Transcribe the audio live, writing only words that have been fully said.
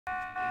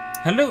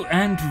Hello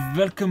and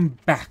welcome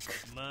back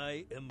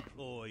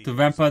to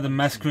Vampire the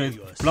Masquerade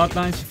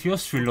Bloodlines with your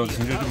reloads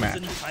into the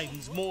match.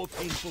 Times more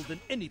painful than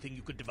anything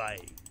you could devise.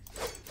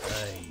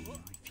 I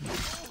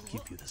refuse to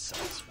give you the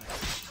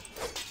satisfaction.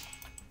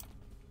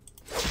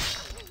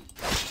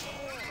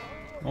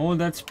 All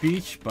that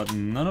speech, but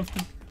none of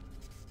the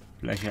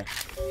pleasure.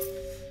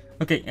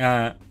 Okay,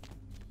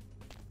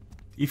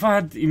 if I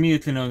had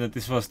immediately known that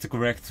this was the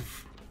correct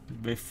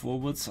way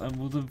forwards, I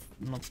would have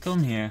not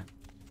come here.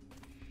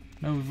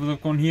 No, we would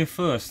have gone here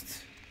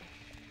first.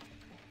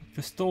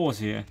 The store's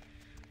here.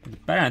 But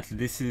apparently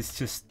this is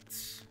just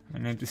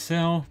an empty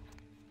cell.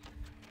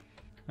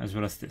 As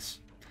well as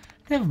this.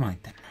 Never mind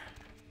then.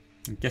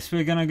 I guess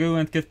we're gonna go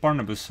and get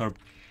Barbossa.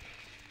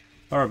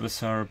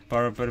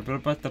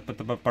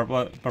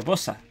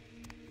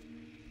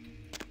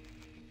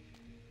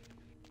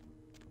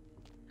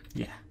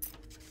 Yeah.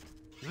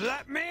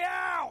 Let me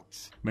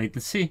out! Wait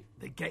and see.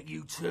 They get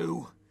you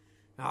too.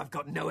 I've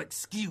got no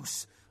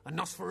excuse. A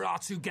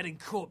Nosferatu getting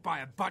caught by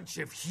a bunch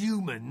of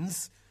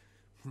humans.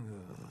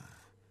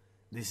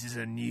 This is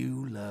a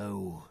new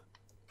low.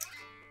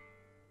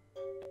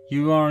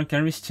 You are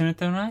Gary's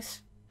Chinatown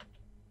Eyes?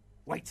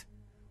 Wait,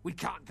 we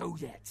can't go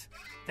yet.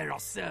 There are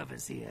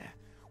servers here.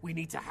 We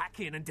need to hack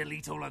in and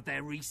delete all of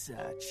their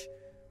research.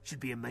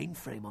 Should be a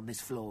mainframe on this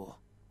floor.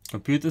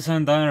 Computers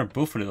and I are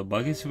both a little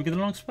buggy, so we get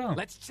along spell.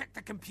 Let's check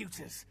the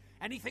computers.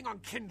 Anything on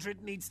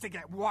Kindred needs to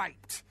get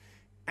wiped.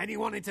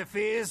 Anyone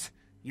interferes,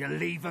 you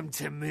leave them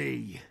to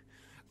me.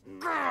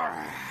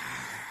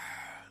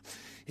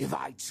 If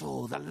I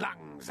tore the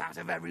lungs out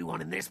of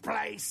everyone in this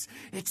place,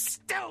 it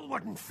still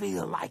wouldn't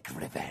feel like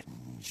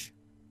revenge.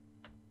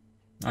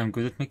 I'm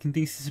good at making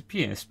things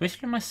disappear,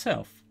 especially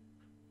myself.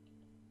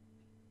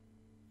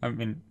 I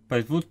mean, but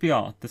it would be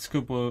art. Let's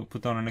go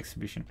put on an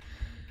exhibition.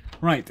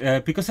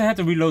 Right, because I had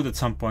to reload at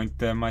some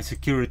point, my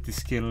security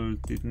skill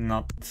did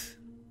not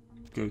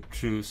go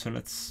through, so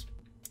let's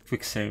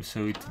quick save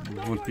so it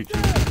would be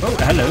true. Oh,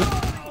 hello!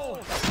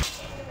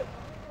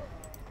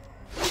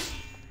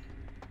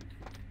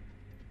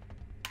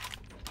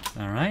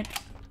 Alright.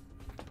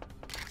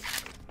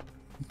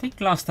 I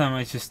think last time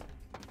I just...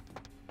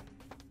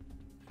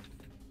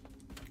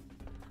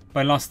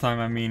 By last time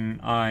I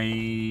mean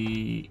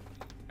I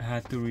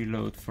had to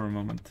reload for a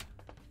moment.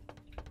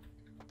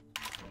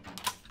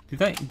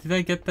 Did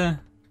I get the...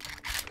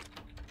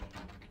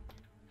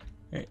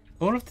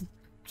 all of the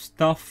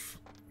stuff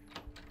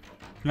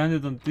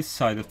landed on this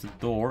side of the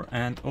door,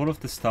 and all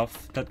of the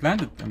stuff that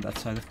landed on that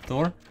side of the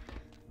door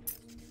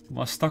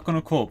was stuck on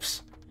a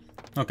corpse.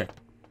 Okay,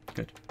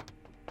 good.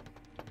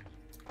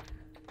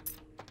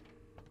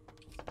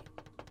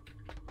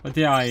 But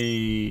yeah,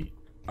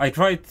 I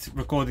tried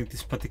recording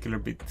this particular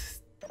bit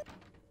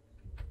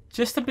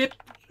just a bit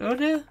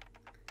earlier,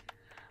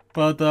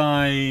 but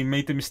I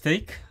made the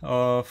mistake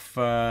of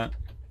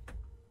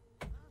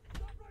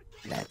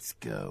Let's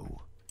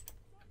go.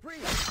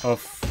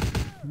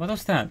 What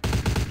was that?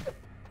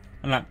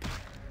 A lamp.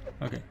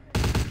 Okay.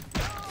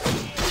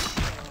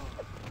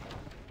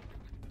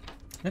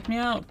 Let me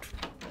out.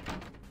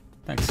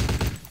 Thanks.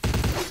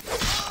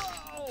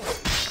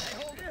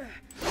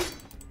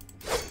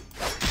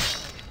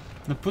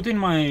 I put in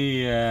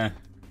my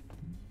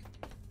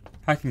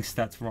hacking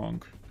stats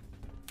wrong.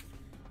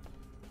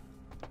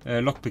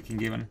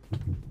 Lockpicking even.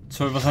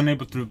 So I was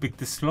unable to pick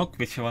this lock,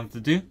 which I wanted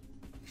to do.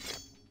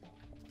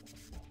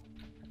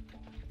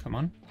 Come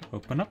on,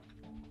 open up.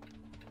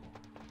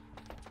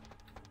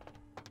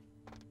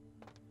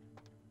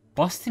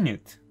 Busting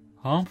it.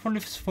 Harmful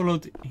if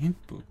followed hint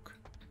book.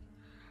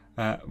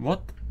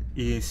 What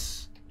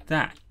is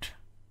that?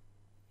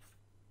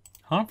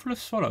 Harmful if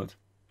swallowed.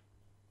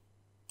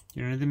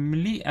 You need a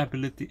melee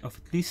ability of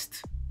at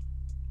least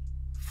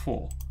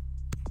 4.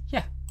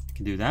 Yeah, I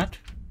can do that.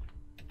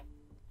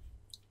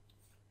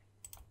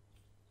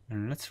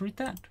 And let's read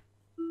that.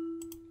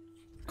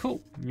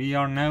 Cool. We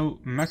are now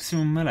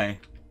maximum melee.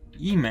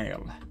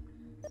 Email.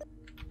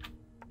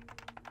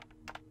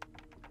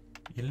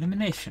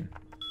 Elimination.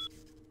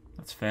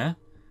 That's fair.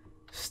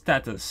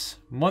 Status.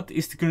 What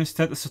is the current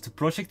status of the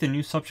project? The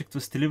new subject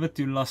was delivered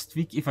to you last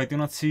week. If I do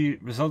not see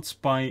results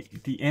by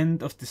the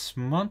end of this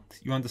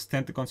month, you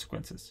understand the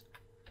consequences.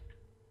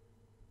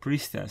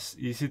 Priestess.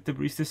 Is it the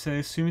priestess I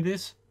assume it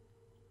is?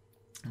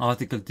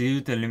 Article 2.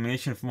 The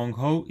elimination of Wong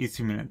Ho is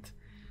imminent.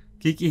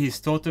 Kiki, his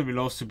daughter, will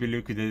also be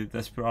liquidated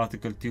as per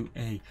Article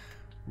 2A.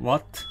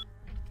 What?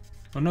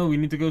 Oh no, we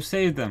need to go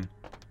save them.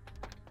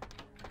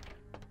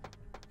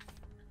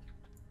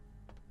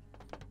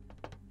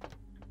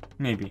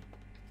 Maybe.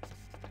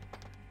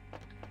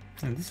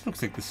 And this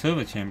looks like the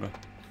server chamber.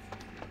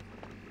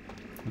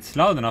 It's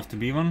loud enough to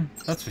be one,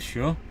 that's for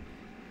sure.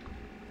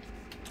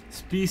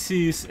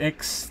 Species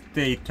X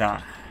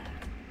data.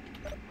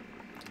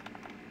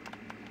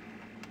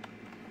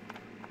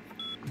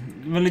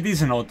 Well, it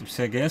is an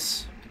autopsy, I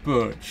guess.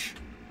 Purge.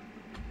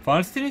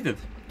 Files deleted.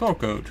 Door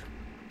code.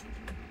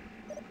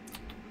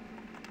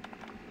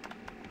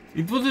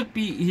 It would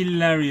be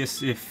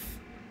hilarious if...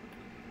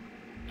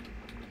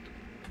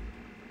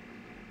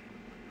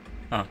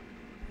 Ah.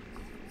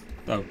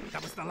 Oh.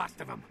 That was the last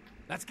of them.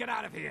 Let's get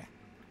out of here.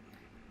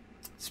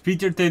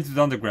 Speed your tail to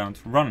the underground.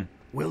 Run.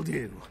 Will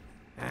do.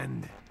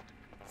 And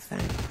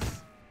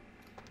thanks.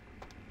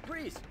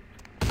 Freeze!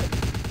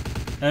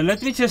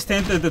 Let me just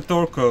enter the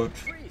door code.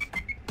 Freeze!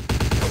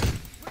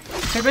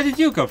 Hey, where did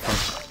you come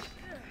from?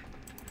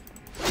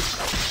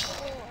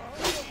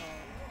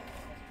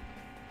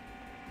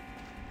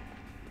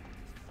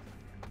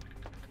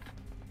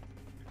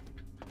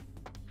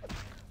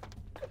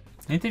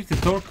 Entering the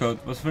door code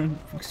was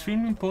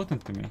extremely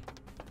important to me.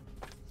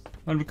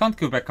 Well, we can't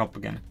go back up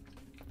again.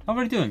 How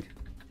are you doing?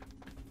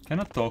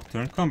 Cannot talk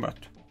during combat.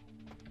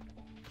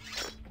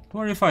 Who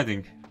are you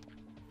fighting?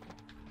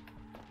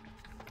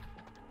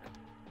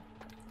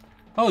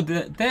 Oh,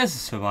 there's a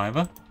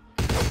survivor.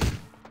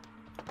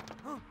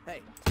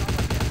 Hey,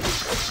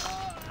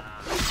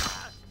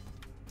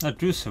 A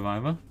true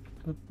survivor,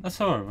 but a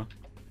survivor.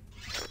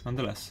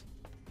 Nonetheless.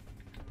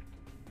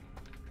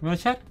 You wanna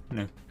chat?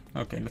 No.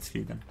 Okay, let's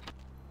leave then.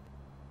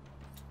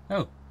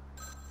 Oh.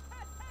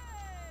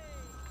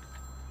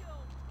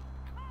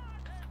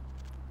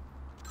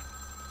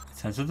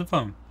 Let's answer the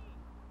phone.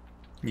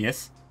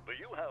 Yes. Do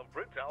you have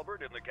Prince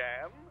Albert in the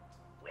can?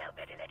 Well,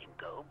 better let him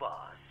go,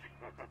 boss.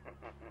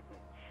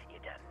 You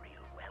done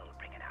real well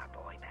bringing our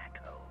boy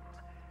back home.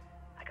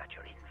 I got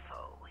your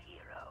info,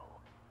 hero.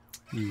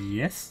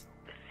 Yes.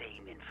 The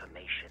same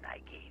information I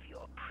gave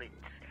your prince,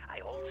 I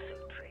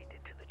also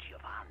traded to the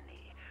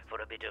Giovanni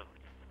for a bit of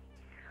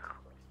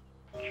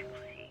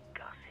juicy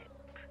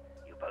gossip.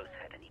 You both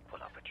had an equal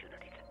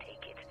opportunity to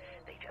take it.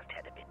 They just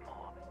had a bit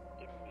more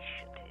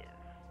initiative.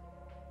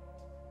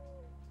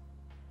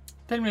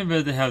 Tell me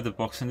where they have the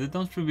box and they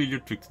don't reveal your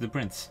trick to the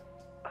prince.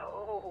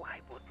 Oh, I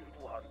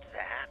wouldn't want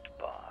that,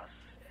 boss.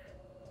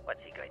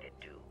 What's he going to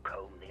do?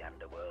 Comb the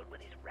underworld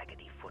with his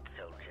raggedy foot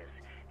soldiers?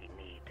 He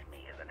needs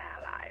me as an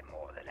ally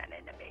more than an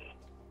enemy.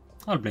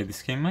 I'll play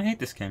this game. I hate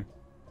this game.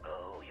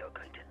 Oh, you're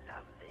going to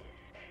love this.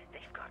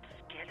 They've got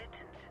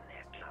skeletons in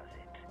their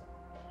closet.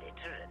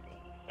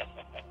 Literally.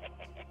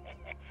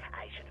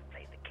 I should have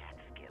played the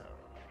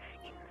Catskills.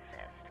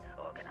 Incest,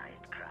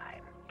 organized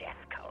crime,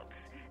 death cults.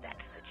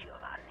 That's the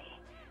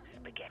Giovanni.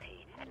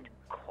 Spaghetti and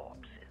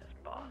corpses,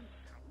 boss.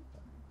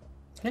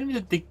 Tell me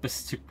the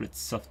deepest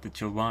secrets of the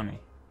Giovanni.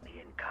 The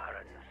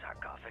Incaran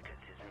sarcophagus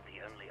isn't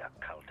the only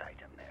occult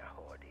item they're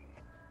hoarding.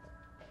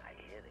 I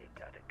hear they've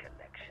got a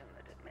collection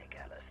that'd make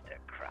Aleister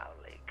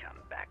Crowley come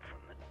back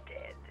from the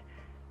dead.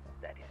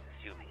 That is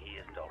assuming he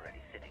isn't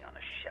already sitting on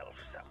a shelf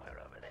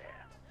somewhere over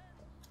there.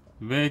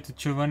 Where did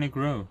Giovanni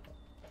grow?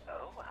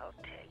 Oh, I'll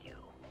tell you.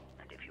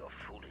 And if you're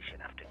foolish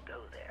enough to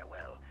go there,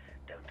 well,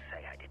 don't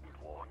say I didn't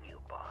warn you,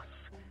 boss.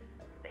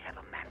 They have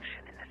a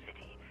mansion in the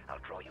city.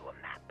 I'll draw you a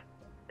map.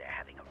 They're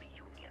having a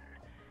reunion.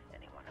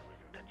 Anyone who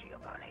isn't a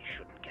Giovanni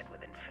shouldn't get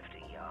within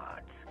 50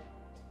 yards.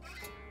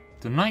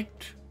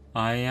 Tonight,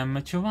 I am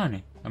a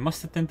Giovanni. I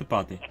must attend the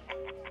party.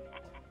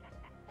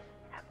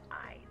 Am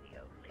I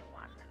the only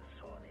one who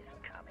saw this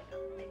coming a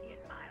million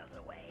miles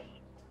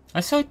away?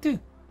 I saw it too.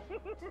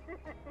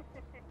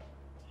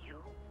 You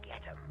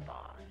get 'em,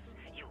 boss.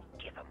 You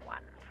give 'em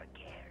one for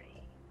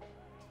Gary.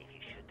 If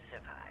you should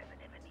survive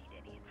and ever need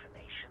any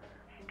information,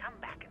 come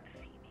back and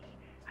see me.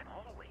 I'm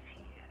always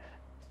here.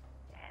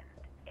 And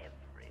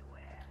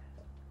everywhere.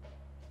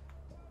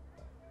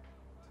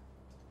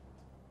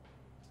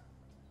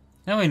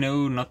 Now I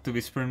know not to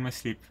whisper in my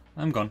sleep.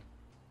 I'm gone.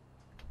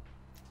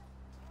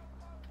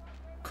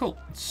 Cool.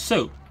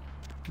 So,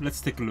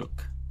 let's take a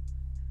look.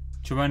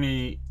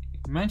 Giovanni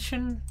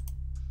Mansion.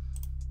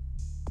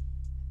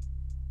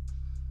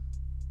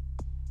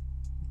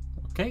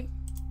 Okay.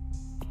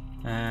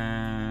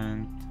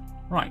 And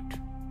right.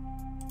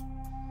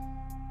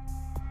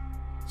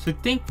 So I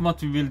think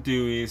what we will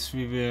do is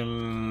we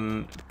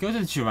will go to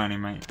the Giovanni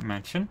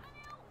Mansion.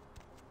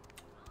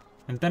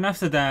 And then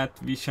after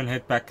that we shall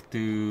head back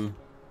to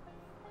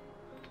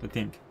the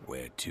thing.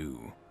 Where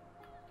to?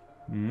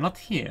 Not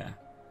here.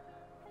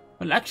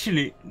 Well,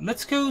 actually,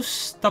 let's go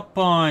stop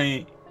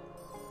by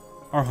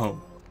our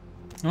home.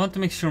 I want to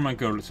make sure my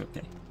girl is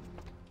okay.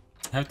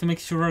 I have to make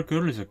sure our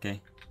girl is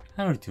okay.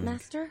 How are you doing?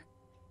 Master?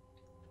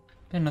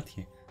 They're not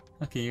here.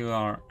 Okay, you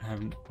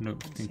have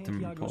nothing to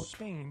Santiago, report.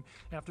 Spain,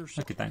 after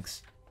Okay,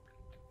 thanks.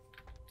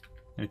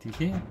 Anything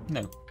here?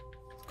 No.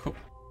 Cool.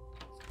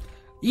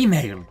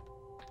 Email!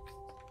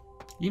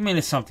 Email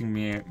is something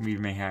we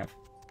may have.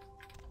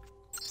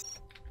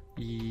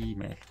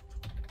 Email.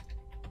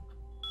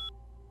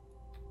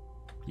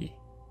 Yeah.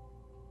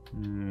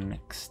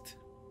 Next.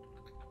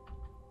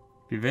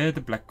 Beware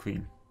the Black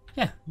Queen.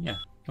 Yeah,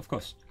 of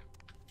course.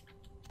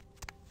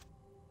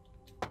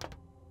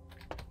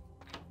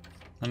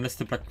 Unless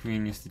the Black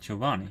Queen is the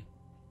Giovanni.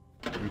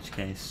 In which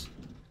case...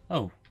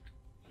 Oh.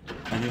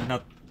 I did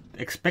not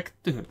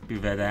expect to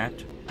beware that.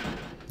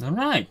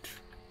 Alright.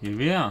 Here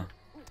we are.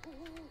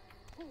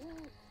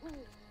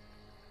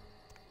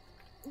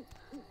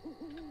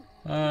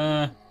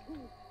 Hi.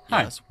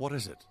 Yes, what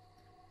is it?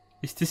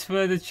 Is this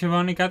where the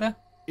Giovanni gather?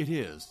 It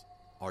is.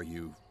 Are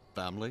you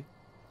family?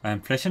 I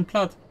am flesh and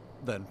blood.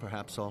 Then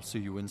perhaps I'll see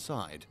you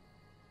inside.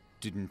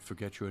 didn't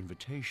forget your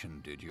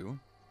invitation, did you?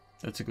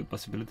 That's a good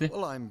possibility.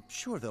 Well, I'm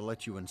sure they'll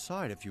let you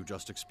inside if you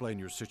just explain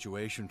your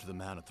situation to the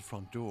man at the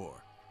front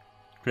door.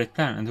 Great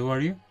plan. And who are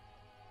you?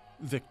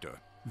 Victor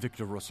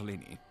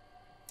Rossellini.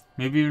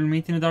 Maybe we'll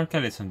meet in a dark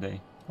alley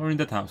someday. Or in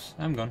that house.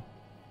 I'm gone.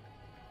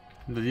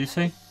 What did you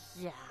say?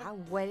 Yeah,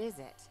 what is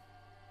it?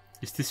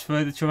 Is this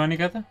where the Giovanni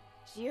gather?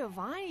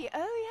 Giovanni?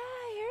 Oh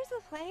yeah, here's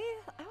the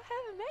place. I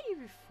haven't met you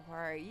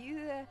before.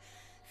 You,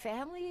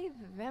 family?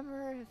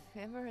 Member of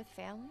the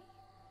family?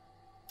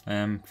 I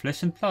am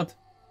flesh and blood.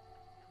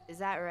 Is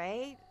that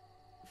right?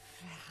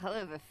 Hell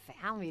of a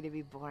family to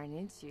be born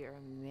into or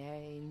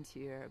married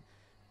into or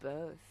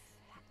both.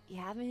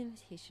 You have an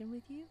invitation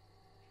with you?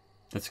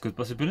 That's a good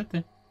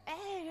possibility.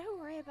 Hey, don't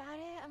worry about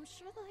it. I'm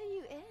sure they'll let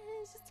you in.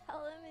 Just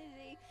tell them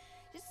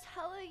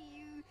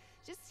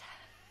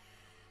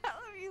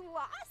you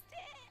lost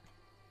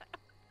it.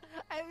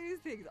 I lose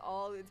things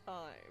all the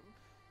time.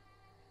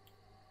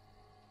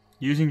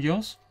 Using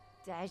yours?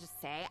 Did I just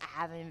say I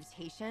have an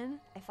invitation?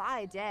 I thought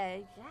I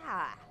did. Yeah,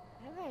 I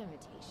have an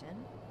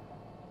invitation.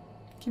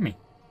 Gimme.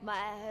 My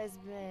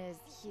husband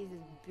he's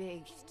a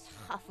big,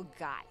 tough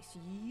guy, so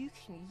you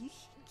can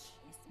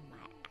kiss my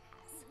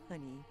ass,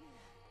 honey.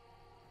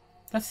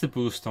 That's the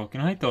booze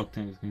talking. I thought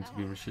it was going to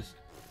be vicious.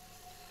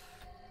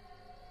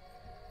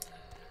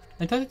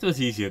 I thought it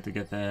was easier to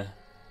get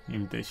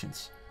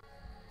invitations.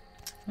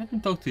 Let me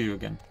talk to you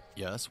again.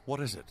 Yes, what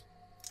is it?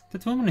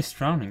 That woman is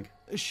drowning.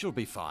 She'll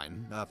be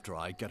fine after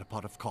I get a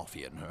pot of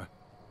coffee in her.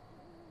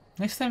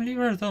 Next time leave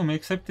her at home,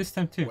 except this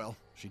time too. Well,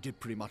 she did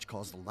pretty much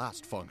cause the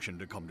last function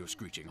to come to a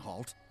screeching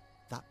halt.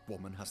 That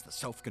woman has the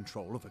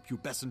self-control of a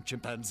pubescent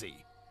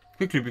chimpanzee.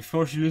 Quickly,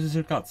 before she loses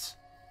her guts.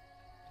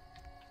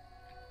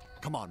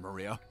 Come on,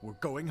 Maria, we're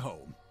going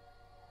home.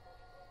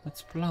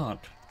 That's blood.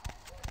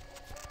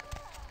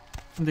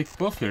 And take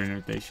both your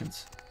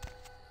invitations.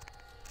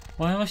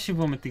 Why was she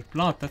vomiting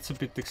blood? That's a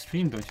bit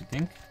extreme, don't you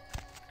think?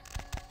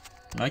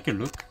 Like your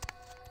look.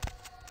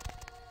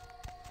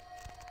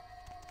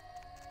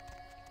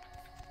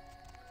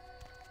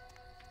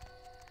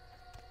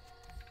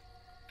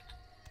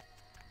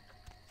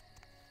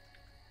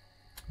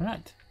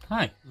 Right.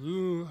 Hi.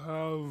 You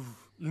have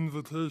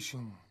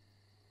invitation.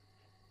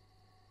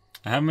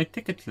 I have my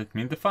ticket. Let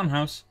me in the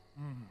funhouse.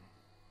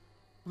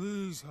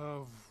 Please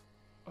have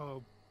a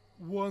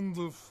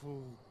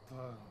wonderful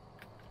time.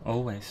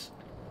 Always.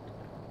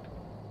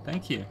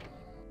 Thank you.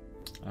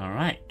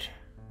 Alright.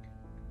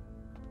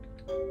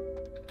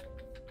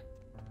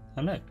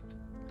 Hello.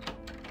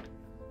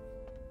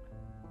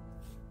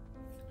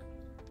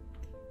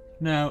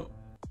 Now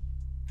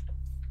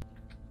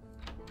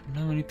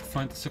I need to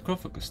find the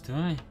sarcophagus, do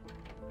I?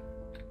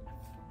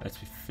 Let's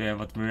be fair,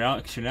 what we're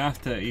actually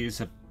after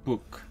is a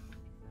book.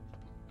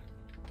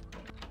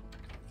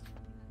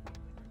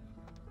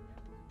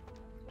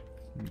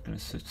 I'm gonna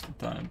search the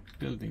entire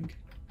building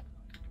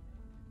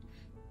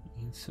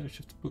in search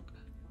of the book.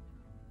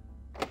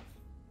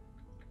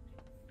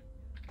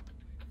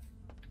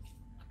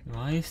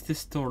 Why is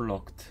this door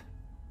locked?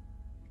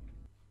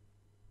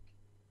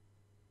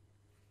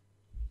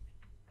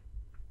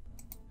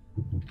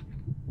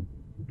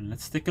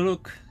 Let's take a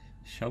look,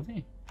 shall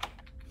we?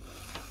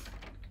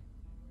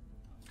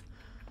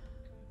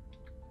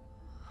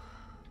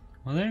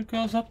 Well, there it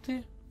goes up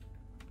there.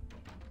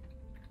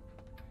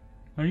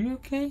 Are you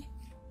okay?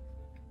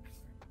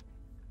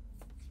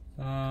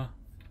 I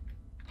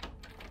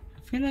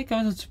feel like I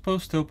wasn't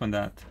supposed to open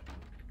that.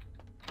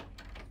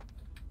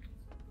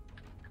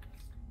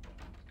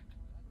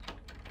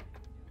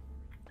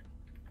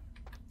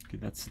 Okay,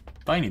 that's a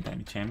tiny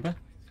chamber.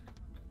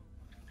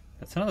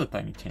 That's another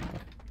tiny chamber.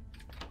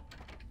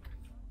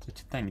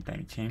 Such a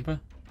tiny chamber.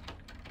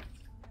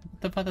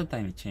 What about a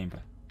tiny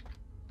chamber?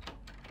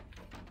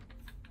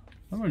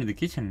 We're in the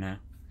kitchen now.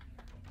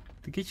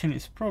 The kitchen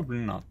is probably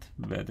not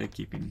where they're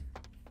keeping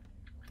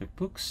the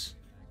books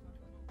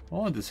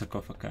or the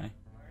sarcophagi.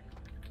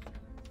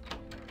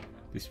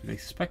 This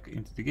takes us back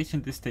into the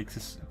kitchen. This takes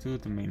us to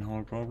the main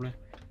hall probably.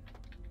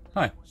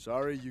 Hi.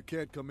 Sorry, you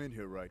can't come in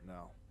here right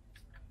now.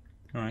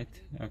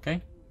 Alright,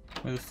 okay.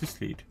 Where does this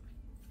lead?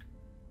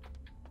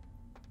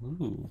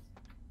 Ooh.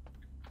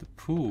 The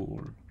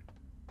pool.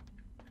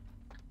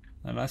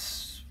 The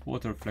last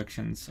water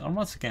reflections are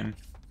once again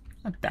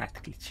not that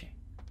glitchy.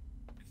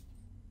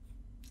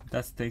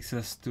 That takes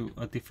us to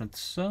a different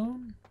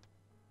zone.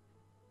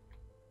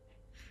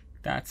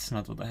 That's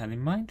not what I had in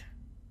mind.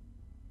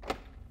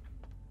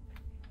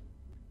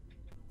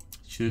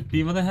 Should it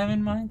be what I have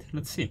in mind?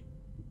 Let's see.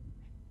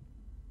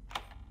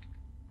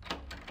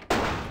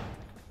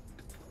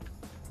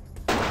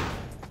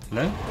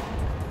 Hello?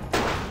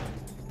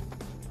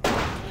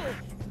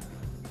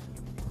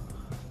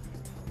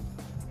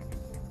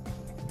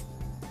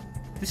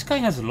 This guy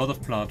has a lot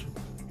of blood.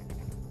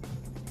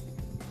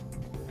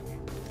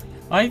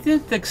 I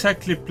didn't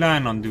exactly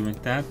plan on doing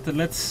that.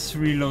 Let's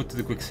reload to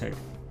the quick save.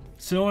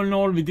 So all in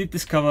all, we did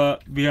discover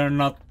we are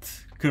not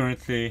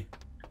currently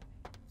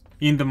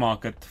in the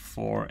market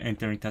for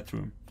entering that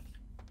room.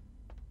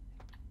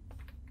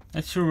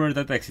 Not sure where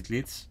that exit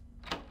leads.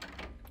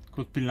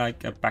 Could be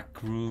like a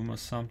back room or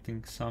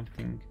something.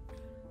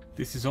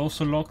 This is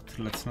also locked.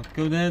 Let's not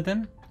go there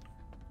then.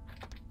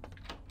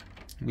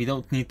 We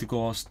don't need to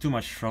cause too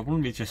much trouble.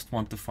 We just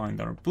want to find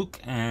our book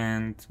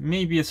and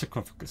maybe a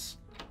sarcophagus.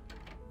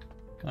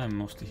 I'm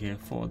mostly here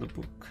for the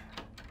book.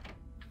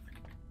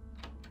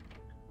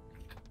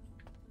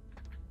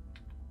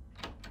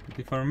 But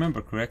if I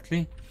remember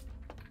correctly,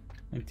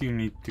 I do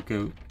need to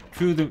go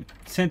through the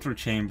central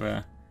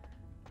chamber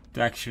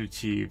to actually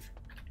achieve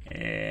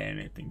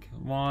anything.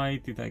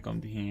 Why did I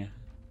come to here?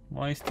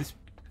 Why is this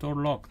door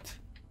locked?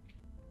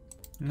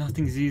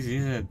 Nothing's easy,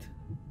 is it?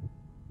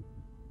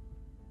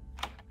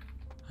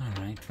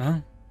 Alright,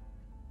 well.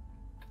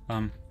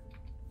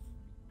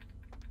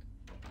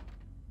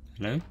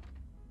 Hello?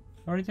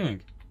 How are you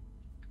doing?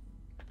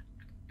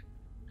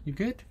 You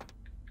good?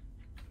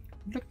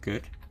 You look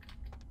good.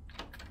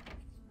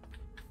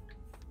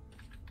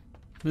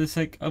 But it's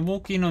like, I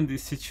walk in on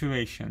these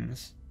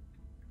situations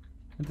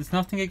and there's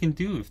nothing I can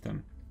do with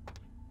them.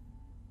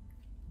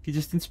 You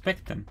just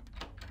inspect them.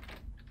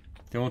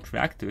 They won't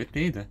react to it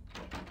either.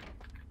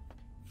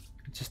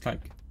 It's just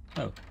like,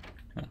 oh,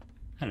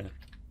 hello.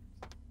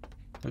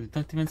 But they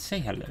don't even say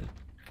hello.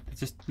 They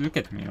just look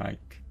at me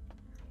like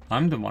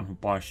I'm the one who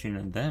barged in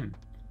on them.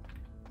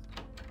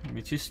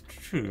 Which is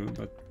true,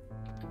 but...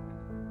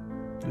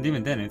 And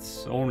even then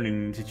it's only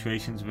in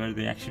situations where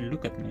they actually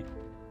look at me.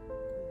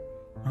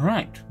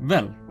 Alright,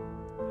 well,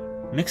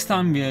 next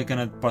time we are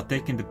gonna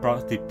partake in the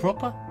party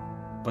proper,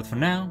 but for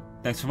now,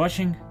 thanks for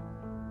watching,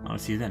 I'll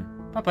see you then.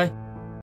 Bye bye.